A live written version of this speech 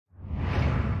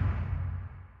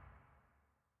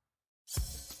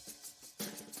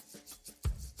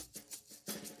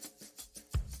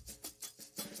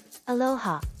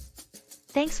Aloha.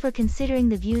 Thanks for considering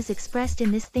the views expressed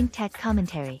in this ThinkTech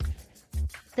commentary.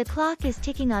 The clock is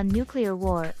ticking on nuclear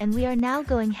war, and we are now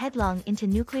going headlong into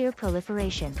nuclear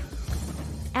proliferation.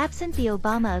 Absent the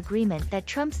Obama agreement that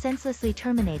Trump senselessly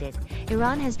terminated,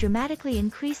 Iran has dramatically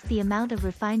increased the amount of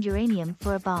refined uranium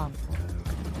for a bomb.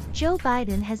 Joe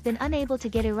Biden has been unable to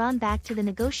get Iran back to the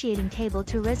negotiating table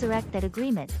to resurrect that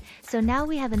agreement, so now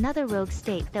we have another rogue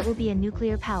state that will be a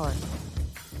nuclear power.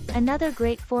 Another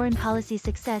great foreign policy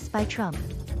success by Trump.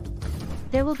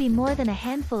 There will be more than a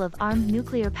handful of armed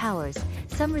nuclear powers,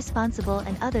 some responsible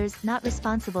and others not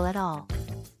responsible at all.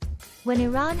 When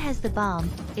Iran has the bomb,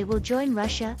 it will join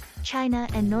Russia, China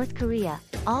and North Korea,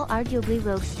 all arguably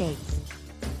rogue states.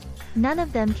 None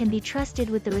of them can be trusted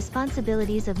with the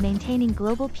responsibilities of maintaining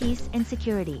global peace and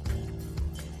security.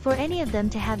 For any of them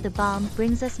to have the bomb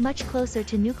brings us much closer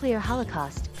to nuclear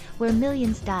holocaust, where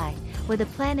millions die, where the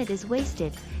planet is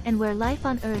wasted, and where life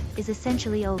on Earth is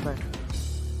essentially over.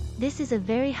 This is a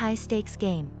very high-stakes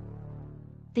game.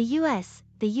 The US,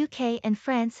 the UK and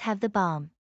France have the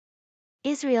bomb.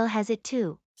 Israel has it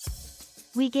too.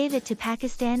 We gave it to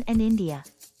Pakistan and India.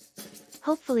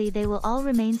 Hopefully they will all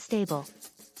remain stable.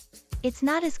 It's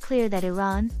not as clear that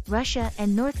Iran, Russia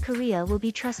and North Korea will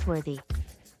be trustworthy.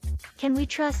 Can we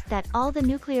trust that all the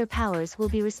nuclear powers will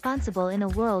be responsible in a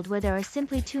world where there are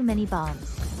simply too many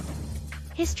bombs?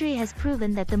 History has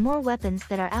proven that the more weapons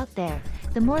that are out there,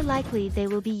 the more likely they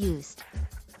will be used.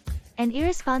 And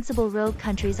irresponsible rogue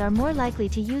countries are more likely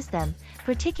to use them,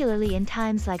 particularly in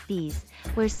times like these,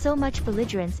 where so much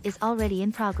belligerence is already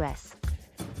in progress.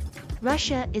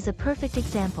 Russia is a perfect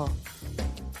example.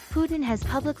 Putin has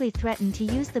publicly threatened to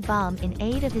use the bomb in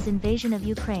aid of his invasion of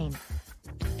Ukraine.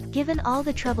 Given all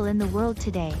the trouble in the world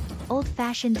today,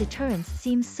 old-fashioned deterrence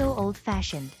seems so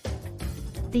old-fashioned.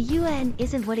 The UN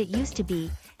isn't what it used to be,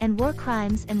 and war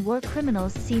crimes and war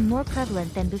criminals seem more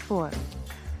prevalent than before.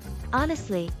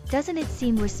 Honestly, doesn't it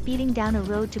seem we're speeding down a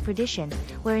road to perdition,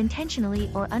 where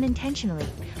intentionally or unintentionally,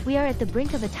 we are at the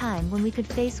brink of a time when we could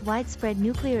face widespread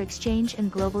nuclear exchange and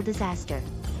global disaster?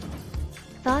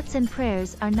 Thoughts and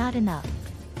prayers are not enough.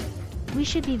 We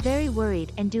should be very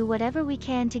worried and do whatever we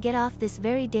can to get off this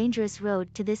very dangerous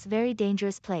road to this very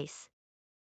dangerous place.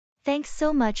 Thanks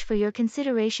so much for your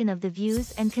consideration of the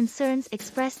views and concerns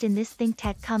expressed in this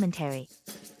ThinkTech commentary.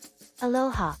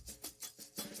 Aloha.